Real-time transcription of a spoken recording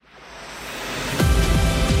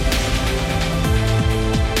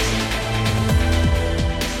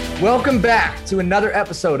Welcome back to another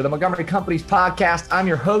episode of the Montgomery Companies podcast. I'm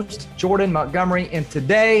your host, Jordan Montgomery, and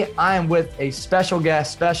today I am with a special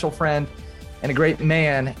guest, special friend, and a great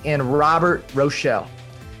man in Robert Rochell.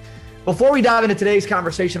 Before we dive into today's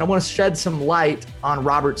conversation, I want to shed some light on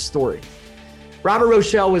Robert's story. Robert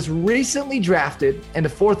Rochell was recently drafted in the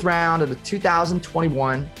fourth round of the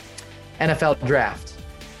 2021 NFL Draft.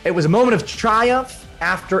 It was a moment of triumph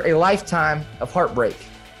after a lifetime of heartbreak.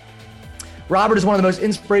 Robert is one of the most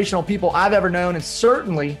inspirational people I've ever known, and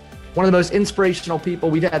certainly one of the most inspirational people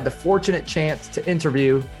we've had the fortunate chance to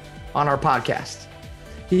interview on our podcast.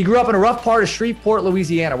 He grew up in a rough part of Shreveport,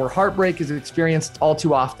 Louisiana, where heartbreak is experienced all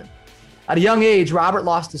too often. At a young age, Robert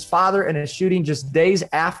lost his father in a shooting just days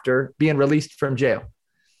after being released from jail.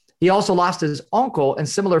 He also lost his uncle in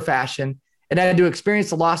similar fashion and had to experience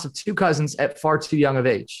the loss of two cousins at far too young of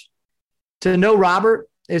age. To know Robert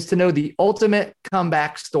is to know the ultimate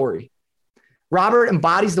comeback story. Robert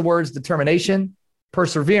embodies the words determination,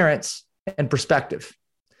 perseverance, and perspective.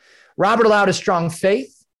 Robert allowed his strong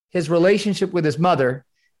faith, his relationship with his mother,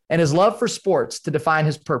 and his love for sports to define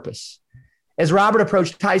his purpose. As Robert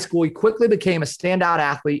approached high school, he quickly became a standout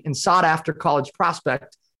athlete and sought-after college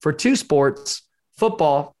prospect for two sports,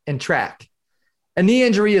 football and track. A knee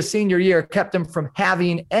injury his senior year kept him from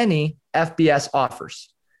having any FBS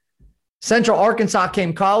offers. Central Arkansas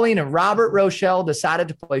came calling, and Robert Rochell decided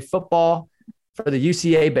to play football for the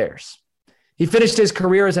UCA Bears. He finished his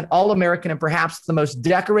career as an All-American and perhaps the most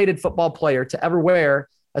decorated football player to ever wear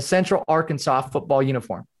a Central Arkansas football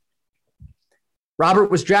uniform. Robert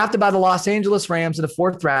was drafted by the Los Angeles Rams in the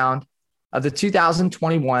fourth round of the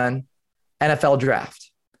 2021 NFL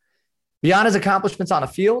Draft. Beyond his accomplishments on the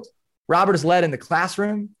field, Robert is led in the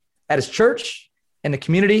classroom, at his church, in the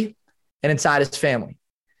community, and inside his family.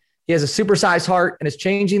 He has a supersized heart and is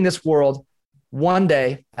changing this world one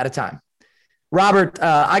day at a time. Robert,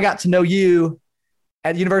 I got to know you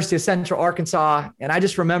at the University of Central Arkansas, and I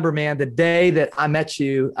just remember, man, the day that I met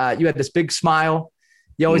you, you had this big smile.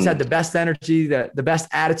 You always had the best energy, the best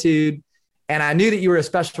attitude, and I knew that you were a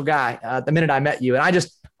special guy the minute I met you. And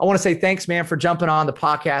I want to say thanks, man, for jumping on the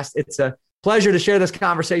podcast. It's a pleasure to share this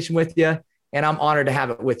conversation with you, and I'm honored to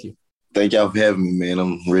have it with you. Thank y'all for having me, man.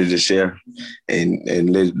 I'm ready to share and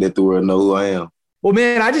let the world know who I am. Well,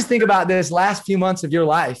 man, I just think about this last few months of your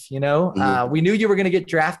life. We knew you were going to get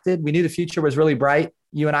drafted. We knew the future was really bright.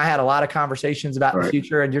 You and I had a lot of conversations about the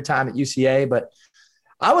future and your time at UCA, but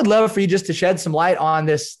I would love for you just to shed some light on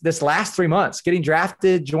this last 3 months, getting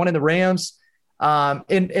drafted, joining the Rams.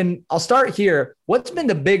 And I'll start here. What's been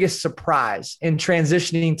the biggest surprise in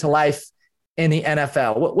transitioning to life in the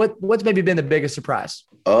NFL? What's maybe been the biggest surprise?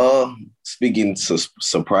 Speaking to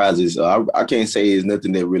surprises, I can't say it's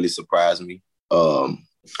nothing that really surprised me.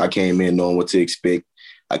 I came in knowing what to expect.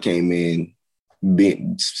 I came in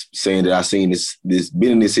saying that I've seen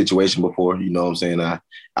been in this situation before. You know what I'm saying?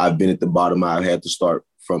 I've been at the bottom. I've had to start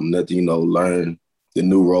from nothing, learn the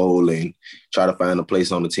new role and try to find a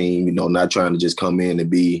place on the team, not trying to just come in and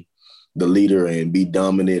be the leader and be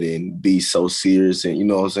dominant and be so serious and,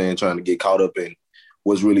 trying to get caught up in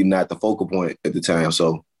what's really not the focal point at the time.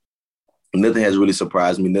 So nothing has really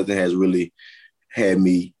surprised me. Nothing has really had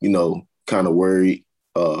me, kind of worried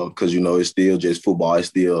because, it's still just football. It's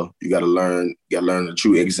still, you got to learn the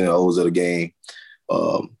true X's and O's of the game.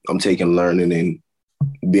 I'm taking learning and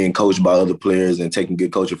being coached by other players and taking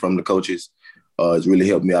good coaching from the coaches. It's really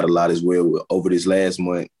helped me out a lot as well over this last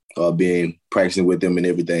month, practicing with them and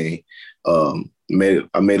everything. I made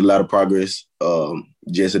a lot of progress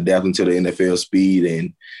just adapting to the NFL speed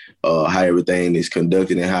and how everything is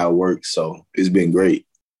conducted and how it works. So it's been great.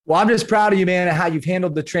 Well, I'm just proud of you, man, and how you've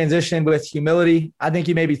handled the transition with humility. I think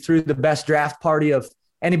you maybe threw the best draft party of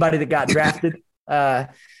anybody that got drafted.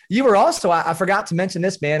 You were also, I forgot to mention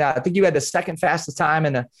this, man. I think you had the second fastest time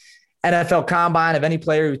in the NFL Combine of any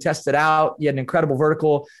player who tested out. You had an incredible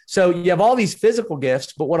vertical. So you have all these physical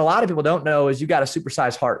gifts, but what a lot of people don't know is you got a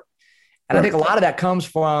supersized heart. And I think a lot of that comes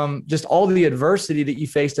from just all the adversity that you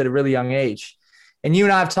faced at a really young age. And you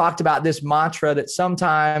and I have talked about this mantra that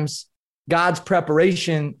sometimes God's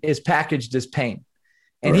preparation is packaged as pain.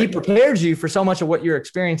 And he prepares you for so much of what you're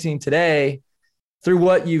experiencing today through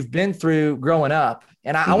what you've been through growing up.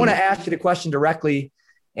 And I want to ask you the question directly.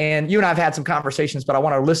 And you and I have had some conversations, but I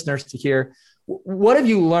want our listeners to hear, what have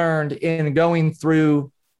you learned in going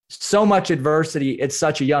through so much adversity at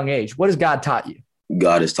such a young age? What has God taught you?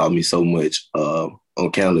 God has taught me so much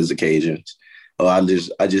on countless occasions.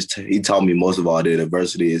 He taught me most of all that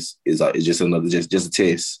adversity is just a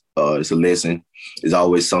test. It's a lesson. It's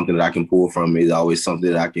always something that I can pull from. It's always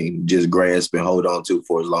something that I can just grasp and hold on to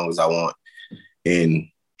for as long as I want. And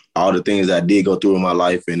all the things I did go through in my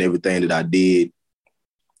life and everything that I did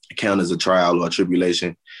count as a trial or a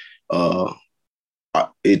tribulation.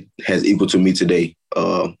 It has equal to me today.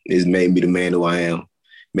 It's made me the man who I am,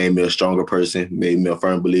 made me a stronger person, made me a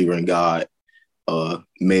firm believer in God,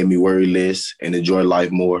 made me worry less and enjoy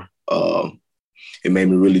life more. It made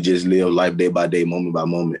me really just live life day by day, moment by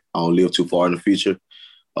moment. I don't live too far in the future.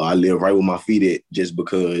 I live right with my feet at, just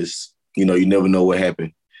because, you never know what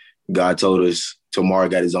happened. God told us tomorrow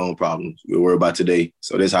got his own problems. We'll worry about today.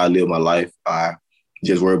 So that's how I live my life. I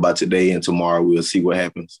just worry about today, and tomorrow we'll see what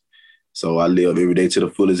happens. So I live every day to the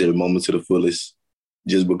fullest, every moment to the fullest,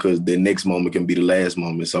 just because the next moment can be the last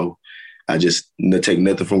moment. So I just take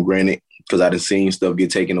nothing for granted, because I done seen stuff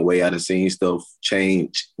get taken away. I done seen stuff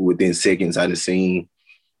change within seconds. I done seen,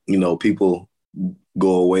 people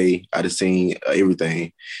go away. I done seen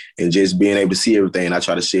everything. And just being able to see everything, I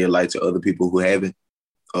try to shed light to other people who haven't.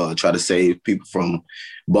 Try to save people from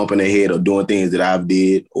bumping their head or doing things that I've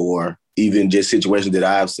did, or even just situations that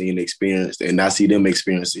I've seen experienced and I see them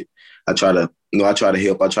experience it. I try to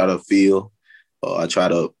help. I try to feel. I try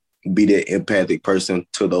to be that empathic person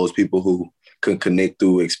to those people who can connect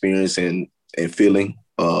through experience and feeling.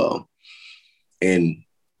 And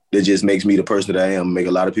that just makes me the person that I am. Make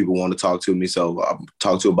a lot of people want to talk to me. So I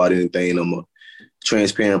talk to about anything. I'm a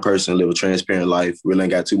transparent person, live a transparent life. Really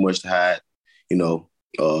ain't got too much to hide.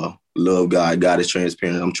 Love God. God is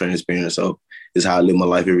transparent. I'm transparent. So it's how I live my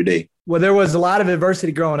life every day. Well, there was a lot of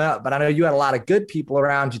adversity growing up, but I know you had a lot of good people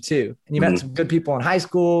around you too. And you met some good people in high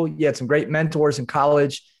school. You had some great mentors in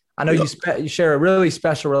college. I know you share a really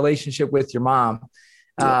special relationship with your mom.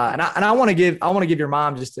 And I want to give your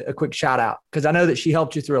mom just a quick shout out, because I know that she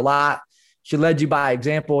helped you through a lot. She led you by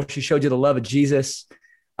example. She showed you the love of Jesus.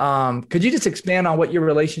 Could you just expand on what your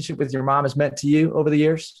relationship with your mom has meant to you over the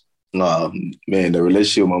years? Man, the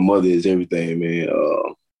relationship with my mother is everything, man.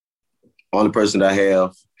 Only person that I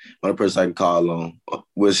have, only person I can call on,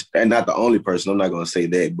 and not the only person, I'm not going to say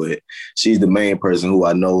that, but she's the main person who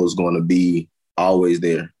I know is going to be always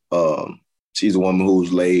there. She's a woman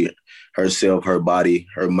who's laid herself, her body,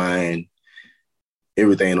 her mind,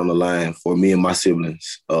 everything on the line for me and my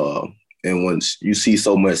siblings. And once you see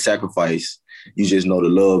so much sacrifice, you just know the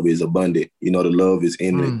love is abundant. The love is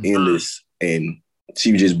endless, and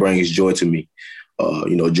she just brings joy to me.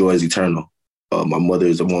 Joy is eternal. My mother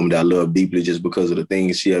is a woman that I love deeply just because of the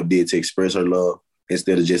things she have did to express her love,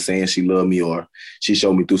 instead of just saying she loved me, or she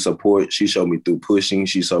showed me through support. She showed me through pushing.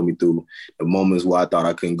 She showed me through the moments where I thought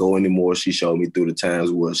I couldn't go anymore. She showed me through the times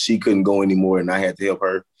where she couldn't go anymore and I had to help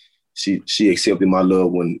her. She accepted my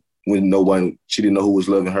love when no one, she didn't know who was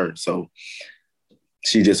loving her. So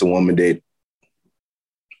she's just a woman that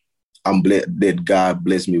I'm blessed, that God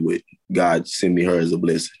blessed me with. God sent me her as a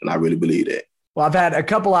blessing, and I really believe that. Well, I've had a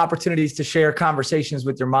couple opportunities to share conversations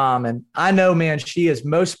with your mom, and I know, man, she is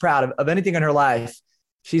most proud of anything in her life.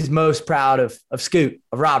 She's most proud of Scoot,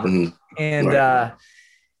 of Robert. Mm-hmm. And, right.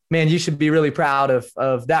 Man, you should be really proud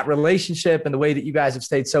of that relationship and the way that you guys have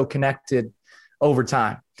stayed so connected over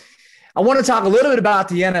time. I want to talk a little bit about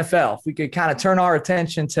the NFL. If we could kind of turn our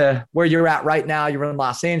attention to where you're at right now. You're in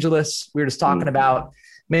Los Angeles. We were just talking about,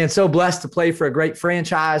 man, so blessed to play for a great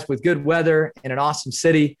franchise with good weather in an awesome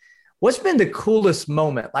city. What's been the coolest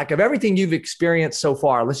moment, like of everything you've experienced so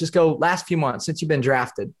far? Let's just go last few months since you've been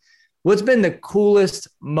drafted. What's been the coolest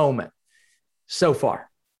moment so far?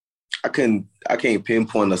 I can't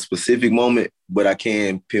pinpoint a specific moment, but I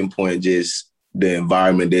can pinpoint just the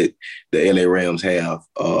environment that the LA Rams have.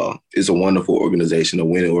 It's a wonderful organization, a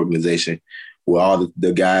winning organization, where all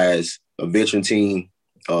the guys, a veteran team,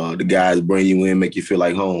 the guys bring you in, make you feel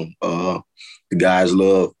like home. The guys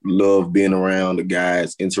love being around. The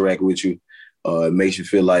guys interact with you. It makes you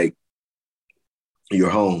feel like you're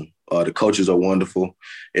home. The coaches are wonderful.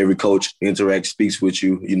 Every coach interacts, speaks with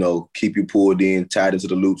you, keep you pulled in, tied into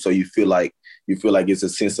the loop, so you feel like it's a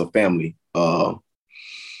sense of family.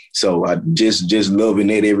 So I just loving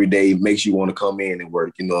it every day makes you want to come in and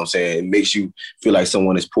work. You know what I'm saying? It makes you feel like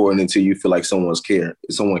someone is pouring into you, feel like someone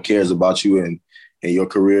cares about you and your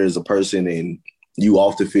career as a person, and you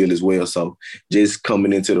often feel as well. So just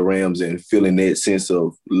coming into the Rams and feeling that sense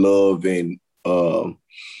of love and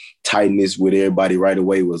tightness with everybody right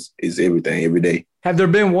away is everything every day. Have there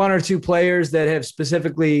been one or two players that have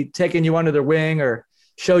specifically taken you under their wing or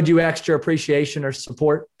showed you extra appreciation or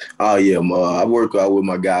support? Oh, yeah. I work out with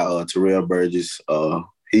my guy, Terrell Burgess.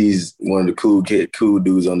 He's one of the cool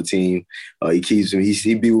dudes on the team. He keeps me.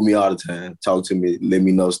 He be with me all the time, talk to me, let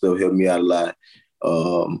me know stuff, help me out a lot.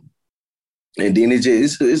 And then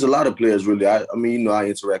it's a lot of players really. I mean, I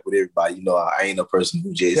interact with everybody. I ain't a person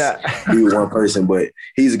who just be with one person, but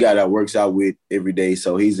he's a guy that works out with every day.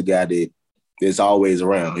 So he's a guy that's always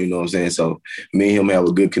around, you know what I'm saying? So me and him have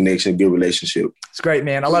a good connection, good relationship. It's great,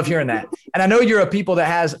 man. I love hearing that. And I know you're a person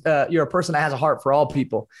that has a heart for all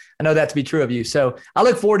people. I know that to be true of you. So I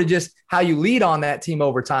look forward to just how you lead on that team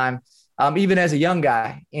over time, even as a young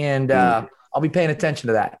guy. And I'll be paying attention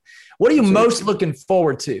to that. What are you most looking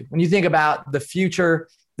forward to when you think about the future,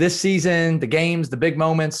 this season, the games, the big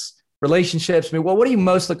moments, relationships? I mean, what are you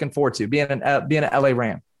most looking forward to being an LA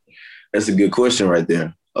Ram? That's a good question right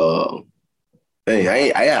there.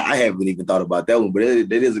 Hey, I haven't even thought about that one, but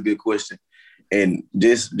that is a good question. And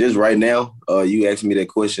just right now, you asked me that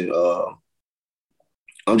question.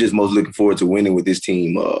 I'm just most looking forward to winning with this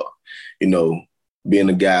team. Being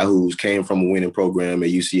a guy who's came from a winning program at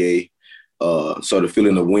UCA. So the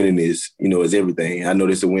feeling of winning is everything. I know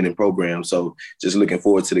this is a winning program, so just looking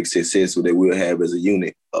forward to the success that we'll have as a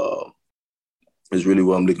unit is really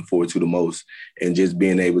what I'm looking forward to the most. And just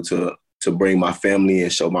being able to bring my family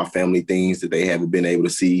and show my family things that they haven't been able to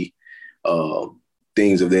see,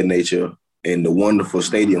 things of that nature. And the wonderful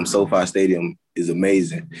stadium, SoFi Stadium, is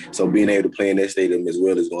amazing. So being able to play in that stadium as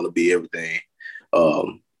well is going to be everything.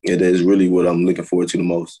 It is really what I'm looking forward to the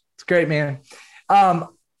most. It's great, man. And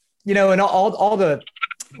all the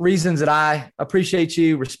reasons that I appreciate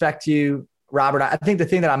you, respect you, Robert, I think the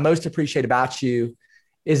thing that I most appreciate about you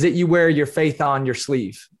is that you wear your faith on your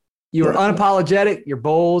sleeve. You are unapologetic. You're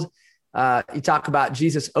bold. You talk about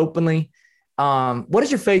Jesus openly. What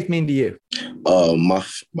does your faith mean to you? My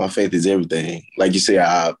faith is everything. Like you say,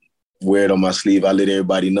 I wear it on my sleeve. I let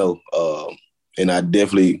everybody know. And I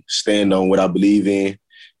definitely stand on what I believe in.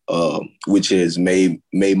 Which has made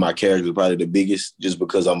my character probably the biggest, just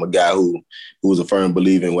because I'm a guy who's a firm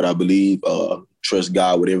believer in what I believe, trust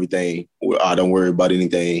God with everything. I don't worry about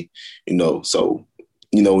anything, So,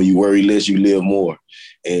 when you worry less, you live more.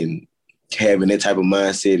 And having that type of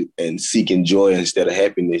mindset and seeking joy instead of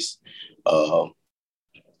happiness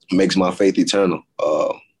makes my faith eternal.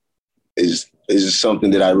 It's just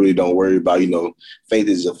something that I really don't worry about. Faith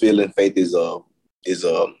is a feeling. Faith is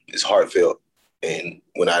heartfelt. And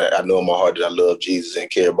when I know in my heart that I love Jesus and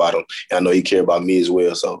care about him, and I know he cares about me as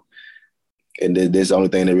well. So, and that's the only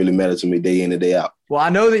thing that really matters to me day in and day out. Well, I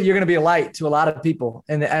know that you're going to be a light to a lot of people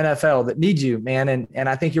in the NFL that need you, man. And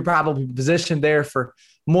I think you're probably positioned there for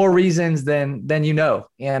more reasons than you know.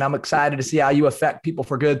 And I'm excited to see how you affect people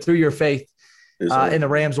for good through your faith in the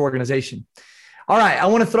Rams organization. All right, I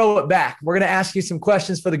want to throw it back. We're going to ask you some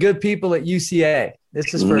questions for the good people at UCA.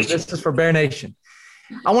 This is for Bear Nation.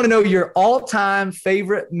 I want to know your all-time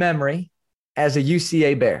favorite memory as a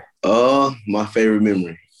UCA Bear. My favorite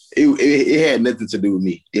memory. It had nothing to do with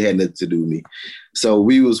me. So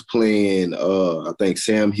we was playing, I think,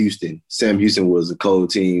 Sam Houston. Sam Houston was a cold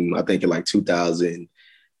team, I think in like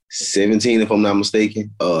 2017, if I'm not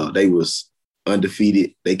mistaken. They was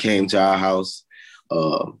undefeated. They came to our house.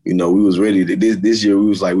 We was ready to this year. We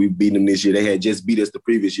was like, we beat them this year. They had just beat us the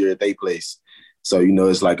previous year at their place. So,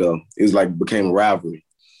 it's like became a rivalry.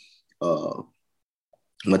 My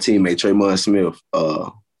teammate, Tremont Smith,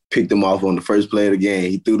 picked him off on the first play of the game.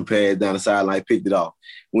 He threw the pass down the sideline, picked it off,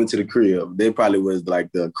 went to the crib. That probably was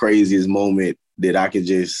like the craziest moment that I could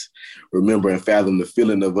just remember and fathom, the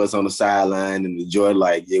feeling of us on the sideline and the joy,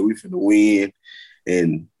 like, yeah, we finna win.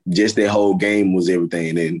 And just that whole game was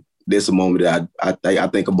everything. And that's a moment that I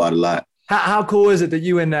think about a lot. How cool is it that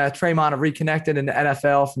you and Tremont have reconnected in the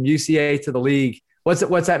NFL from UCA to the league? What's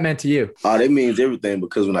that meant to you? That means everything,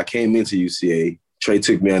 because when I came into UCA, Trey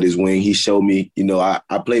took me on his wing. He showed me, I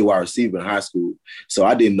played wide receiver in high school, so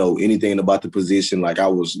I didn't know anything about the position. Like I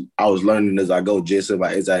was learning as I go, just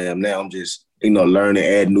as I am now. I'm just, learning,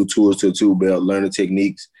 adding new tools to the tool belt, learning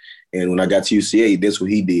techniques. And when I got to UCA, that's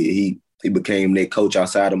what he did. He became that coach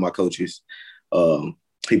outside of my coaches.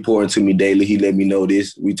 He poured into me daily. He let me know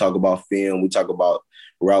this. We talk about film. We talk about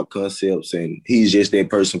route concepts. And he's just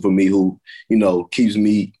that person for me who, keeps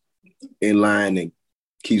me in line and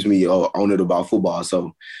keeps me on it about football.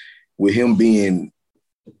 So with him being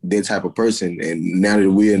that type of person, and now that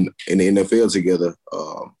we're in the NFL together,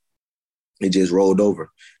 it just rolled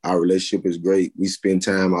over. Our relationship is great. We spend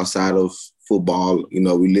time outside of football.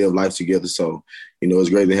 We live life together. So, it's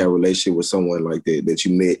great to have a relationship with someone like that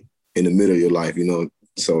you met in the middle of your life,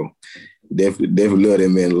 So definitely love that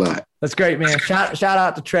man a lot. That's great, man. Shout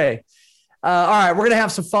out to Trey. All right, we're going to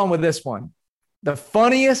have some fun with this one. The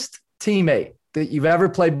funniest teammate that you've ever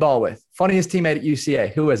played ball with, funniest teammate at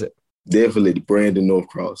UCA, who is it? Definitely Brandon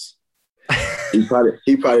Northcross. He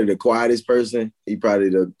probably the quietest person. He probably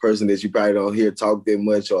the person that you probably don't hear talk that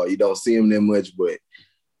much, or you don't see him that much, but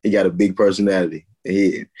he got a big personality.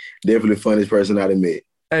 He definitely the funniest person I done met.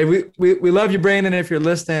 Hey, we love you, Brandon. If you're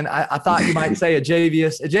listening, I thought you might say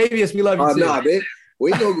Ajavius. Ajavius, we love you too. Nah, man.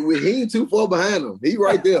 He ain't too far behind him. He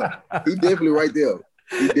right there. He definitely right there.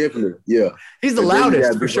 He definitely, yeah. He's the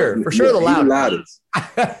loudest for sure. For sure, the loudest.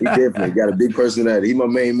 He definitely got a big personality. He's my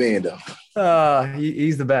main man, though.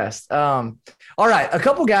 He's the best. All right, a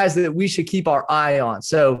couple guys that we should keep our eye on.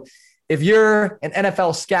 So if you're an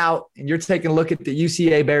NFL scout and you're taking a look at the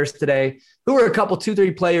UCA Bears today, who are a couple,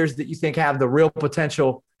 2-3 players that you think have the real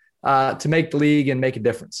potential to make the league and make a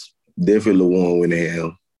difference? Definitely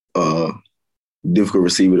Lawan Winningham. Difficult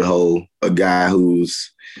receiver to hold. A guy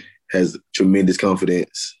who's has tremendous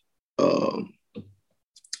confidence.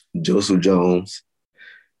 Joseph Jones.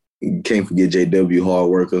 Can't forget JW, hard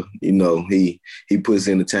worker. You know, he puts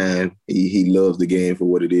in the time. He loves the game for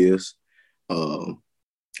what it is.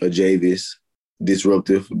 Javis,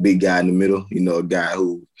 disruptive, big guy in the middle. You know, a guy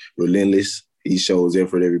who relentless. He shows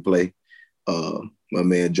effort every play. My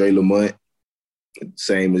man Dre Lamont,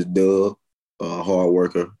 same as Doug. Hard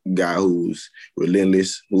worker, guy who's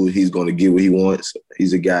relentless, who he's going to get what he wants.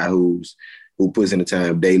 He's a guy who puts in the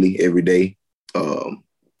time daily, every day.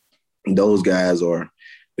 Those guys are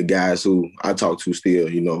the guys who I talk to still,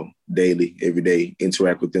 you know, daily, every day,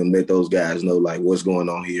 interact with them, let those guys know, like, what's going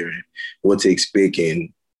on here and what to expect.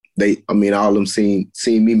 And all of them seen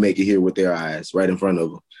me make it here with their eyes right in front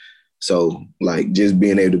of them. So, like, just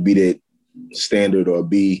being able to be that standard or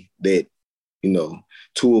be that, you know,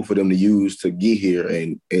 tool for them to use to get here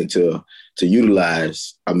and to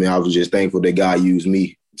utilize. I was just thankful that God used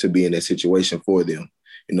me to be in that situation for them.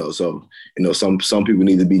 You know, so, you know, some people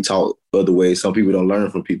need to be taught other ways. Some people don't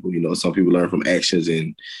learn from people, you know, some people learn from actions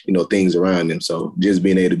and, you know, things around them. So just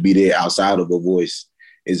being able to be there outside of a voice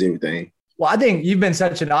is everything. Well, I think you've been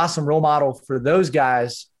such an awesome role model for those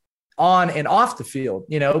guys on and off the field,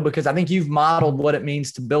 you know, because I think you've modeled what it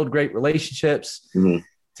means to build great relationships,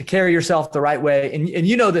 to carry yourself the right way. And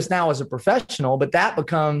you know this now as a professional, but that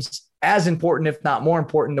becomes as important, if not more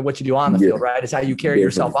important, than what you do on the field, right? It's how you carry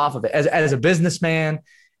yourself off of it as a businessman,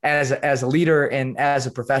 as a leader, and as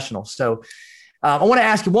a professional. So I want to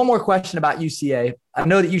ask you one more question about UCA. I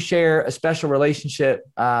know that you share a special relationship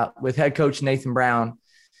with head coach Nathan Brown.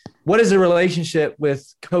 What has the relationship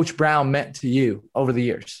with Coach Brown meant to you over the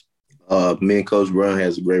years? Me and Coach Brown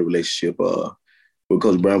has a great relationship. With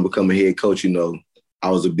Coach Brown becoming head coach, you know, I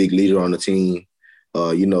was a big leader on the team.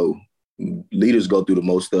 You know, leaders go through the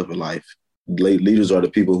most stuff in life. Leaders are the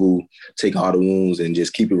people who take all the wounds and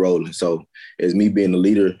just keep it rolling. So as me being the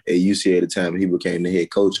leader at UCA at the time, he became the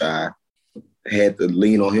head coach, I had to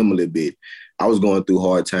lean on him a little bit. I was going through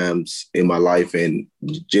hard times in my life and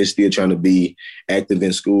just still trying to be active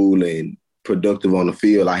in school and productive on the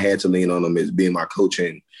field. I had to lean on him as being my coach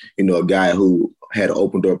and, you know, a guy who had an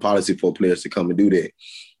open door policy for players to come and do that.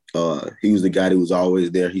 He was the guy that was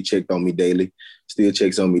always there. He checked on me daily, still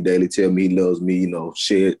checks on me daily, tell me he loves me, you know,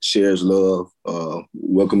 shares love,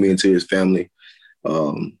 welcome me into his family.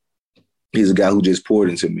 He's a guy who just poured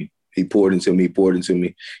into me. He poured into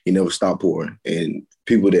me. He never stopped pouring. And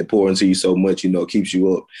people that pour into you so much, you know, keeps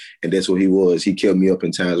you up. And that's what he was. He kept me up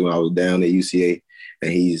in times when I was down at UCA.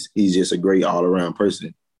 And he's just a great all-around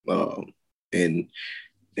person. And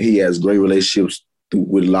he has great relationships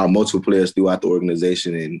with multiple players throughout the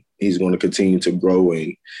organization, and he's going to continue to grow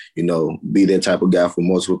and, you know, be that type of guy for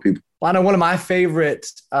multiple people. Well, I know one of my favorite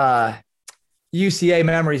UCA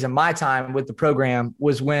memories in my time with the program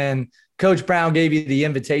was when Coach Brown gave you the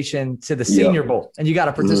invitation to the Senior Bowl, and you got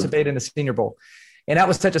to participate in the Senior Bowl. And that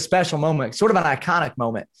was such a special moment, sort of an iconic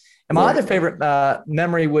moment. And my other favorite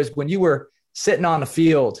memory was when you were sitting on the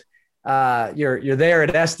field. You're there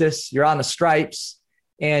at Estes, you're on the stripes,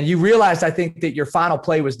 and you realized, I think, that your final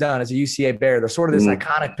play was done as a UCA Bear. There's sort of this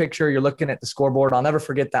iconic picture. You're looking at the scoreboard. I'll never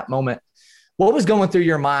forget that moment. What was going through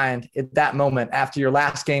your mind at that moment after your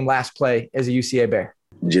last game, last play as a UCA Bear?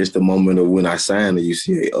 Just the moment of when I signed the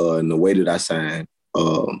UCA and the way that I signed.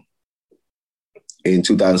 In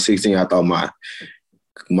 2016, I thought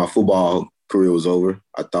my football career was over.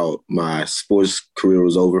 I thought my sports career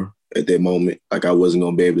was over at that moment. Like I wasn't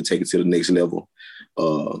going to be able to take it to the next level.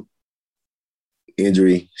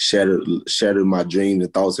 Injury shattered my dreams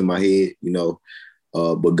and thoughts in my head, you know.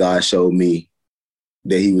 But God showed me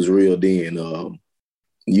that he was real then.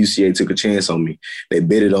 UCA took a chance on me. They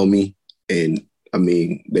betted on me, and, I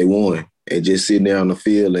mean, they won. And just sitting there on the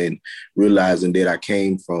field and realizing that I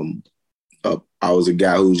came from I was a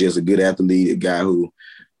guy who was just a good athlete, a guy who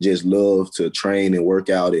just loved to train and work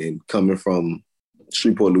out, and coming from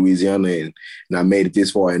Shreveport, Louisiana, and I made it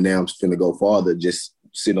this far, and now I'm finna go farther, just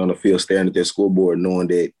sitting on the field staring at that scoreboard, knowing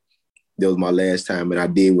that was my last time and I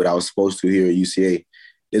did what I was supposed to here at UCA.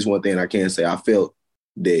 There's one thing I can say. I felt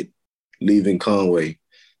that leaving Conway,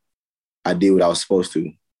 I did what I was supposed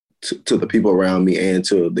to the people around me and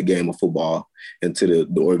to the game of football and to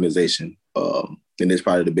the organization. And it's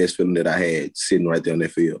probably the best feeling that I had sitting right there on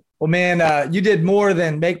that field. Well, man, you did more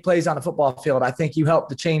than make plays on the football field. I think you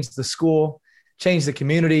helped to change the school, change the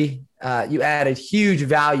community. You added huge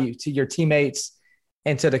value to your teammates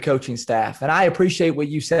and to the coaching staff. And I appreciate what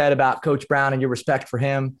you said about Coach Brown and your respect for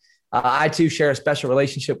him. I, too, share a special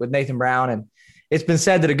relationship with Nathan Brown. And it's been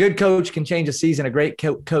said that a good coach can change a season, a great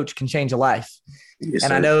coach can change a life. Yes,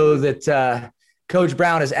 and sir. I know that Coach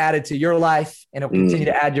Brown has added to your life, and he'll continue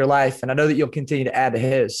to add your life. And I know that you'll continue to add to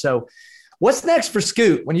his. So what's next for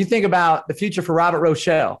Scoot when you think about the future for Robert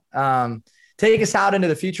Rochelle? Take us out into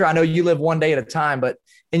the future. I know you live one day at a time, but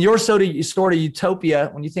in your sort of utopia,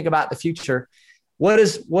 when you think about the future, what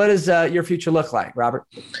does your future look like, Robert?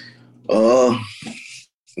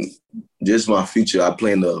 Just my future. I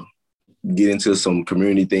plan to get into some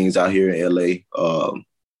community things out here in LA.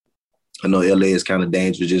 I know LA is kind of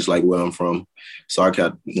dangerous, just like where I'm from. So I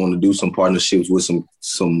want to do some partnerships with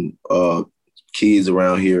some kids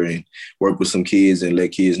around here and work with some kids and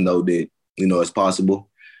let kids know that, it's possible.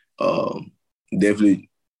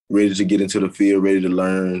 Definitely ready to get into the field, ready to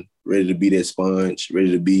learn, ready to be that sponge,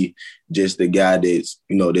 ready to be just the guy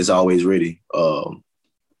that's always ready.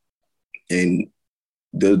 And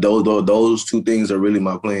those two things are really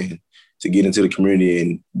my plan, to get into the community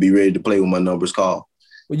and be ready to play when my number's called.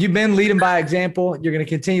 Well, you've been leading by example. You're going to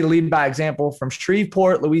continue to lead by example from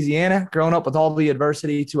Shreveport, Louisiana, growing up with all the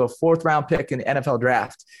adversity, to a 4th-round pick in the NFL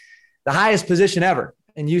draft, the highest position ever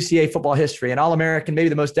in UCA football history, an All-American, maybe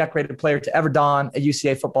the most decorated player to ever don a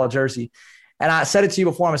UCA football jersey. And I said it to you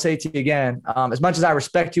before, I'm going to say it to you again. As much as I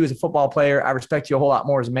respect you as a football player, I respect you a whole lot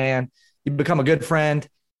more as a man. You've become a good friend,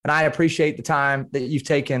 and I appreciate the time that you've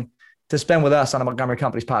taken to spend with us on the Montgomery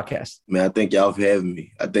Companies podcast. Man, I thank y'all for having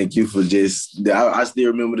me. I thank you for I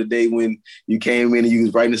still remember the day when you came in and you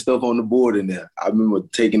was writing the stuff on the board in there. I remember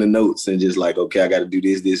taking the notes and just like, okay, I got to do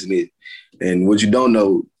this, this, and this. And what you don't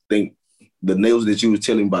know, think the notes that you was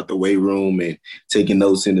telling about the weight room and taking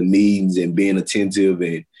notes in the meetings and being attentive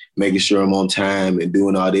and making sure I'm on time and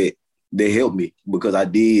doing all that, they helped me, because I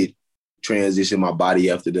did transition my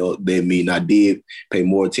body after that meeting. I did pay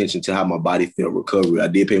more attention to how my body felt recovery. I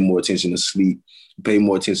did pay more attention to sleep, pay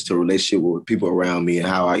more attention to relationship with people around me and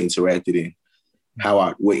how I interacted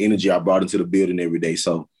and what energy I brought into the building every day.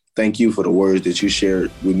 So thank you for the words that you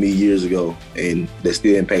shared with me years ago and that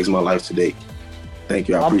still impacts my life today. Thank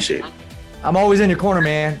you. I appreciate it. I'm always in your corner,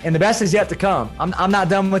 man. And the best is yet to come. I'm not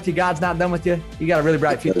done with you. God's not done with you. You got a really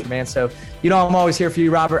bright future, man. So, I'm always here for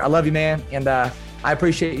you, Robert. I love you, man. And I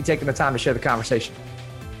appreciate you taking the time to share the conversation.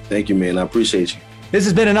 Thank you, man. I appreciate you. This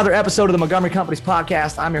has been another episode of the Montgomery Companies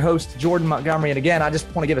podcast. I'm your host, Jordan Montgomery. And again, I just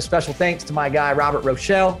want to give a special thanks to my guy, Robert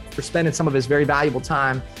Rochelle, for spending some of his very valuable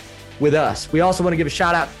time with us. We also want to give a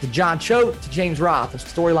shout out to John Choate, to James Roth of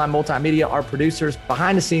Storyline Multimedia, our producers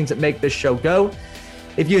behind the scenes that make this show go.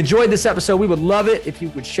 If you enjoyed this episode, we would love it if you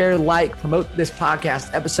would share, promote this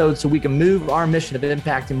podcast episode so we can move our mission of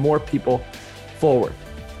impacting more people forward.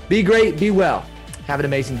 Be great, be well. Have an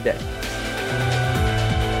amazing day.